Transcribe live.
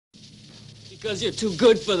Because you're too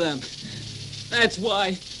good for them. That's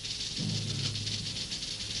why.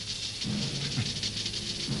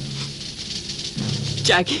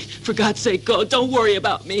 Jackie, for God's sake, go. Don't worry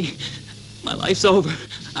about me. My life's over.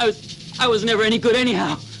 I was never any good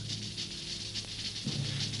anyhow.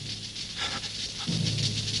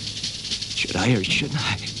 Should I or shouldn't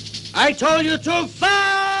I? I told you to fire!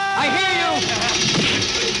 I hear you!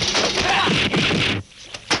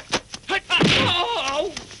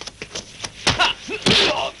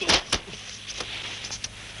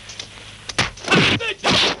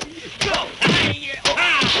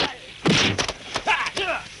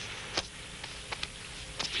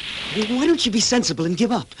 Why don't you be sensible and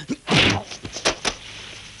give up?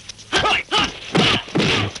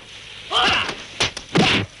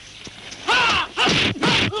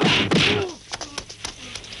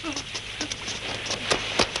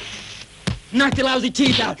 Knock the lousy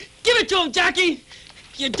teeth out. Give it to him, Jackie!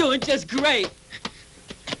 You're doing just great.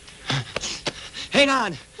 Hang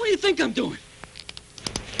on. What do you think I'm doing?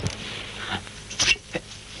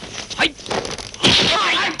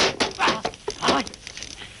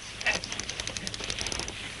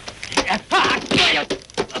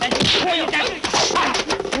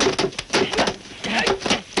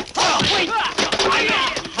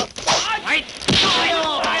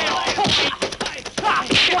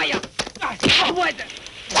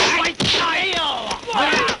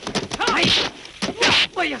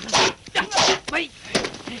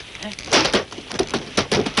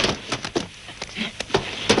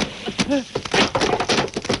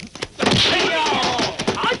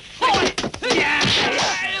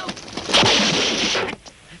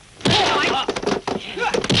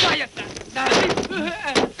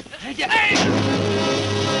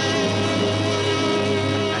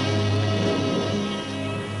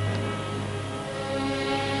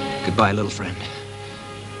 Goodbye, little friend.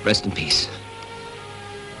 Rest in peace.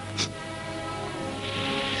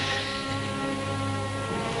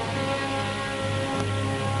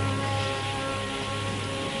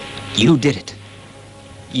 You did it.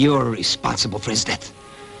 You're responsible for his death.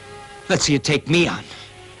 Let's see you take me on.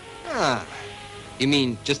 Ah, you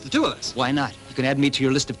mean just the two of us? Why not? You can add me to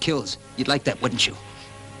your list of kills. You'd like that, wouldn't you?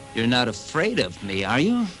 You're not afraid of me, are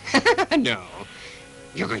you? No.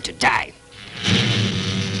 You're going to die.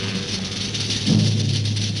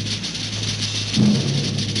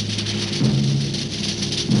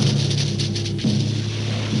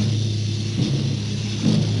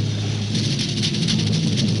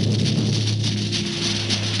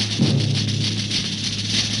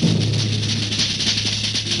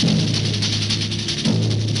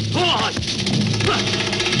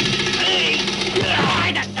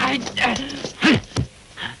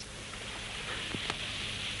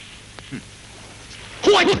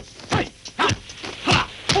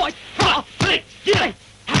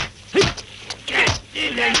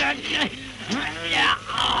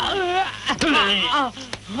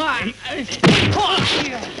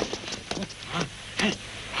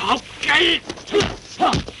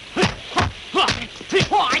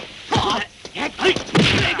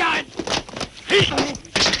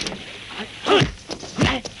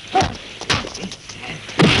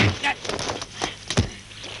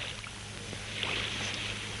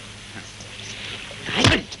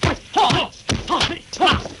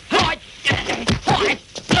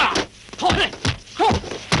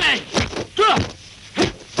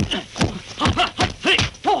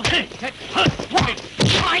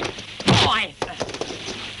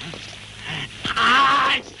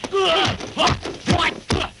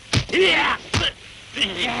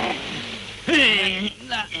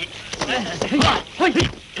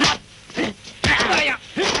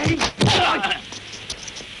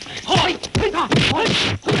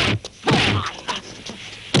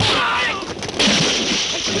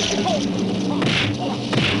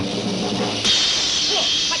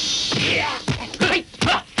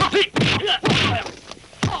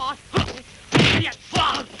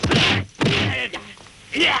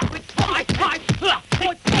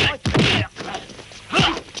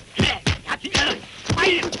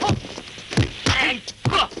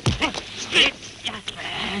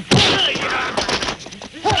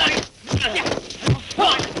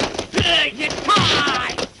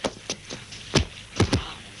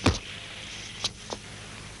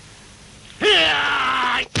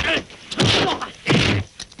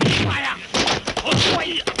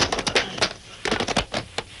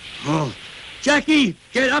 Oh, Jackie,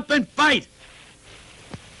 get up and fight!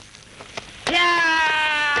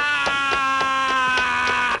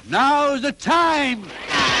 Now's the time!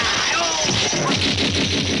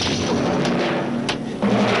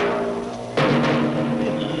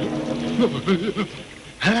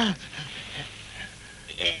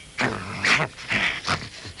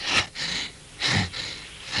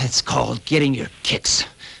 That's called getting your kicks.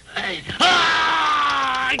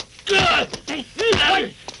 Ah! Good!